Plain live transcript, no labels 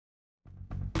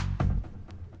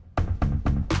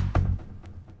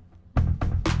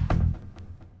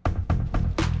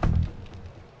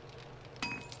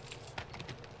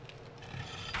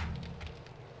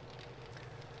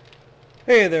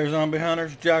Hey there, zombie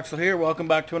hunters. Voxel here. Welcome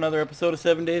back to another episode of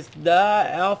 7 Days to Die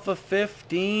Alpha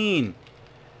 15.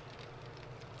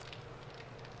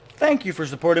 Thank you for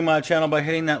supporting my channel by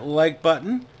hitting that like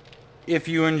button if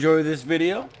you enjoy this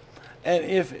video. And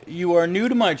if you are new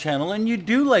to my channel and you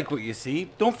do like what you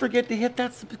see, don't forget to hit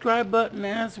that subscribe button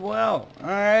as well.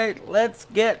 Alright, let's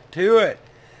get to it.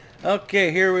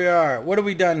 Okay, here we are. What have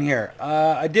we done here?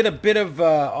 I did a bit of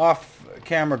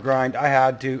off-camera grind. I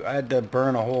had to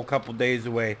burn a whole couple days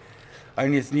away. I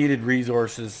just needed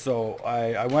resources, so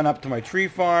I went up to my tree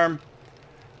farm.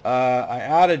 I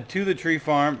added to the tree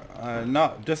farm,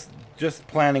 not just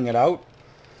planning it out.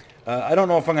 I don't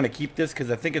know if I'm going to keep this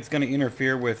because I think it's going to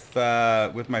interfere with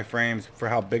my frames for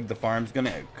how big the farm's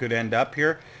could end up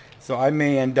here. So I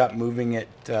may end up moving it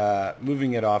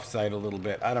off-site a little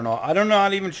bit. I don't know. I'm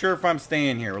not even sure if I'm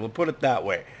staying here. We'll put it that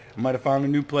way. I might have found a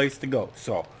new place to go.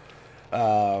 So,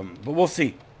 but we'll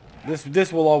see.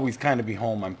 This will always kind of be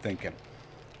home, I'm thinking.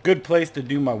 Good place to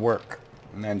do my work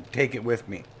and then take it with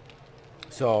me.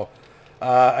 So,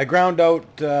 I ground out,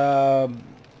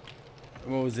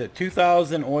 what was it,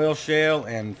 2,000 oil shale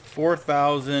and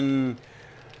 4,000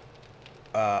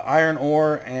 iron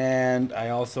ore, and I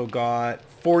also got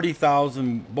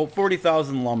about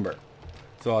 40,000 lumber.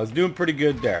 So I was doing pretty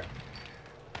good there.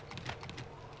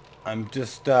 I'm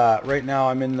just right now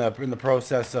I'm in the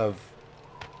process of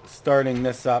starting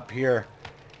this up here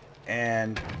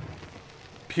and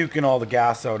puking all the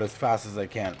gas out as fast as I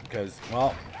can because,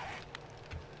 well,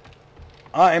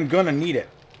 I am gonna need it.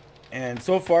 And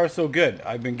so far so good.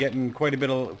 I've been getting quite a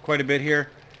bit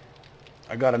here.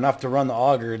 I got enough to run the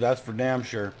auger, that's for damn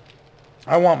sure.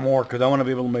 I want more because I want to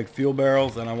be able to make fuel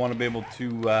barrels, and I want to be able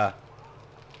to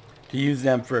use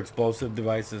them for explosive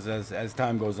devices as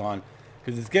time goes on,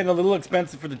 because it's getting a little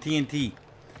expensive for the TNT.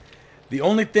 The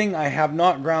only thing I have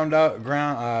not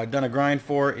done a grind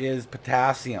for is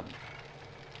potassium,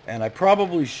 and I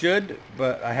probably should,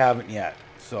 but I haven't yet.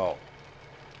 So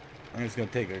I'm just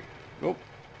gonna take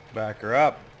back her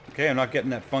up. Okay, I'm not getting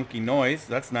that funky noise.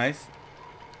 That's nice.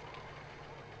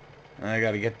 I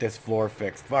gotta get this floor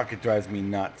fixed. Fuck, it drives me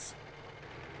nuts.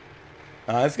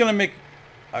 It's gonna make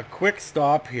a quick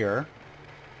stop here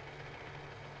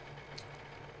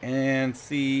and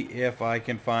see if I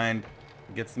can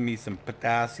get me some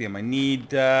potassium. I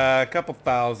need a couple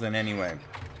thousand anyway.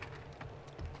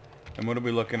 And what are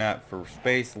we looking at for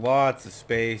space? Lots of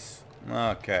space.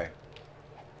 Okay.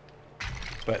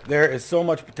 But there is so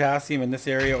much potassium in this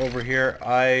area over here,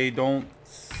 I don't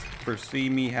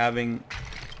foresee me having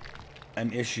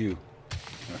an issue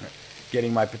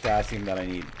getting my potassium that I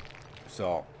need.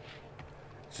 So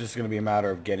it's just going to be a matter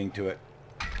of getting to it.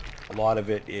 A lot of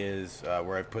it is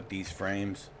where I put these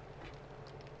frames.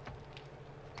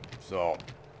 So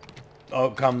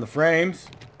out come the frames,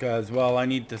 because, well, I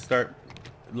need to start,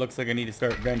 it looks like I need to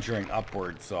start venturing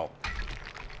upward. So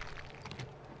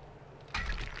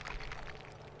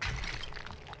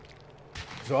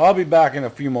I'll be back in a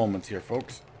few moments here,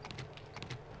 folks.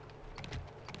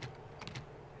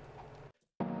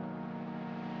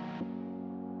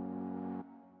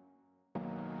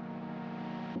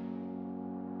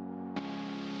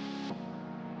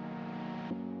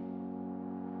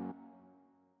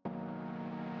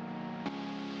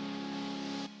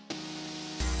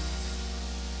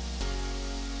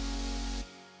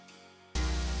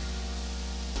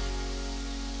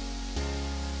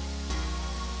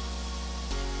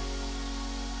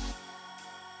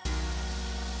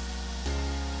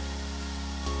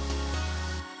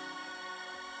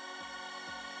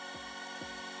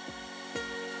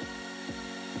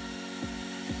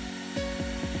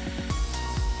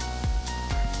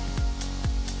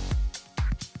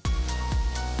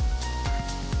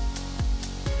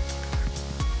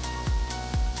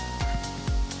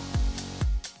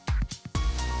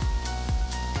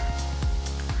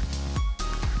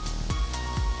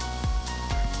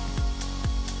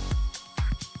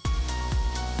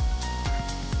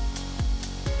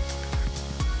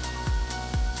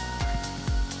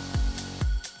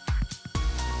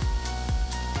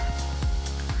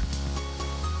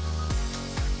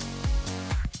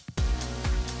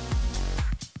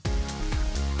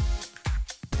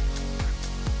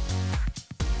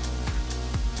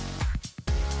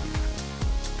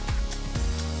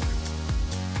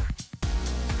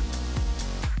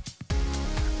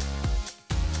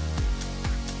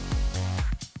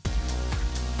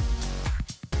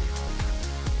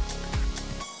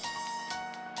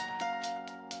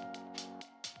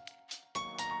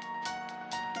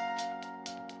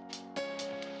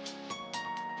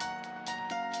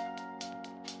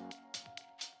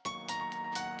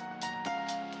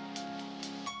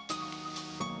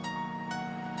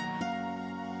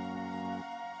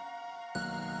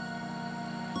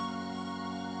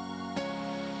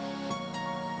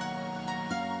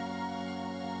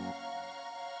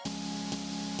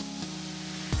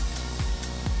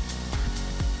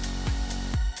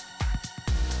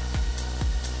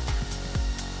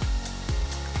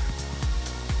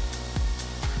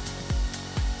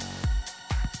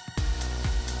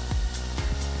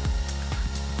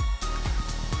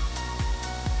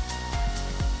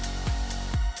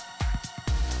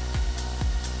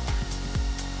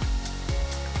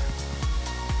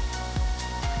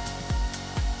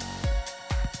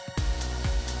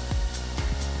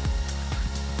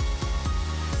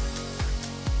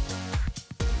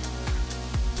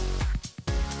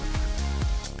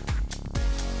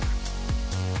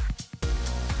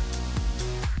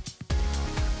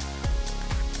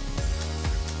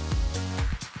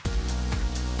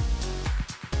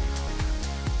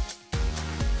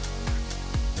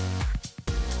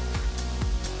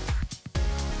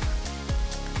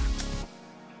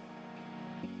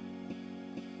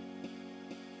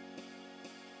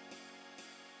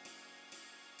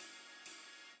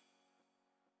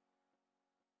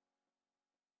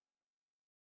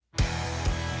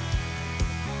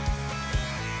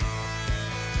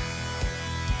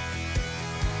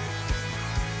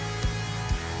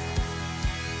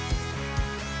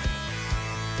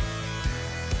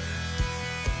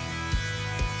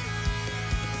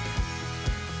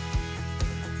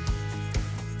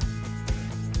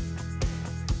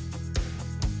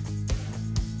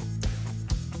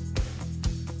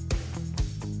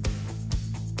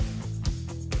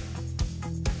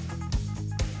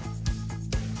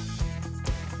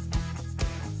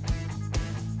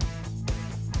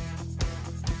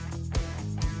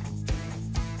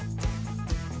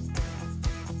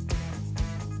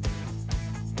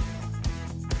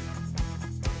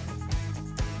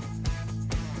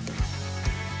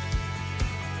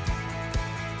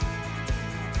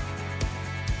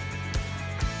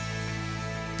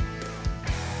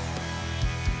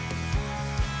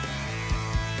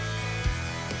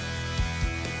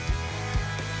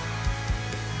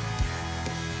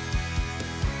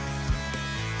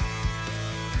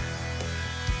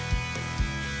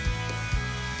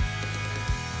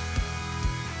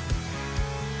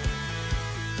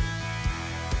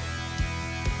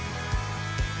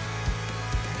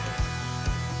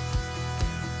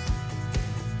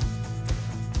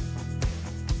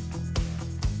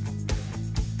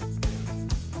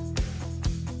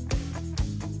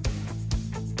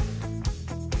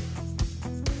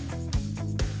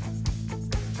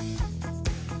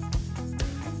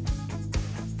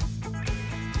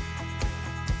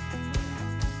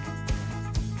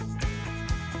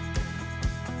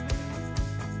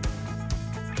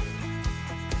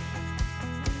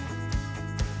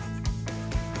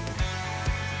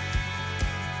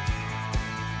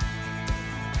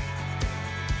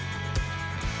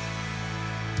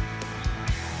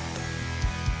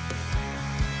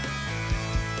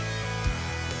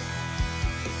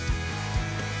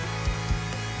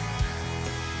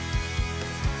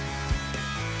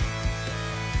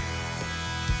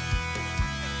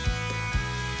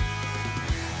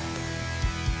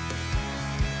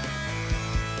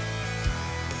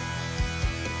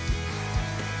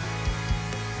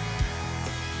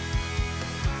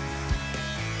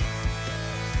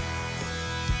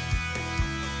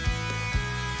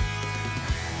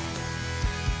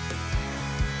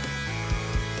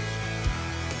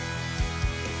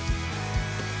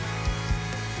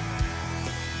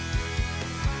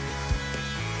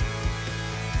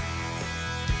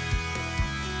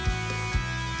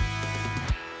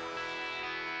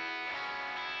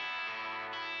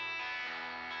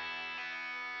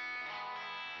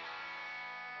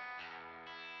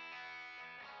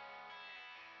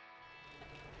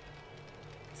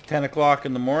 10 o'clock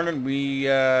in the morning. We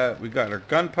got our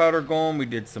gunpowder going. We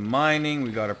did some mining.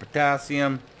 We got our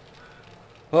potassium.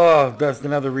 Oh, that's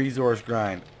another resource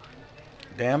grind.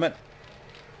 Damn it.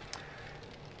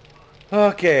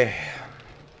 Okay.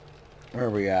 Where are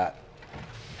we at?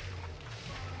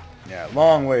 Yeah,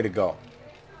 long way to go.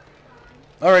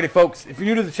 Alrighty, folks. If you're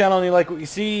new to the channel and you like what you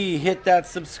see, hit that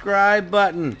subscribe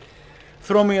button.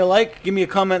 Throw me a like. Give me a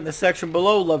comment in the section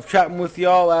below. Love chatting with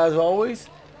y'all as always.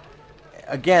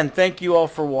 Again, thank you all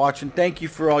for watching. Thank you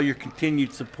for all your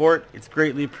continued support. It's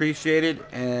greatly appreciated,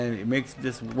 and it makes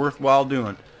this worthwhile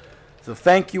doing. So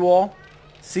thank you all.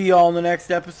 See y'all in the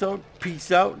next episode.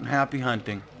 Peace out and happy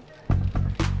hunting.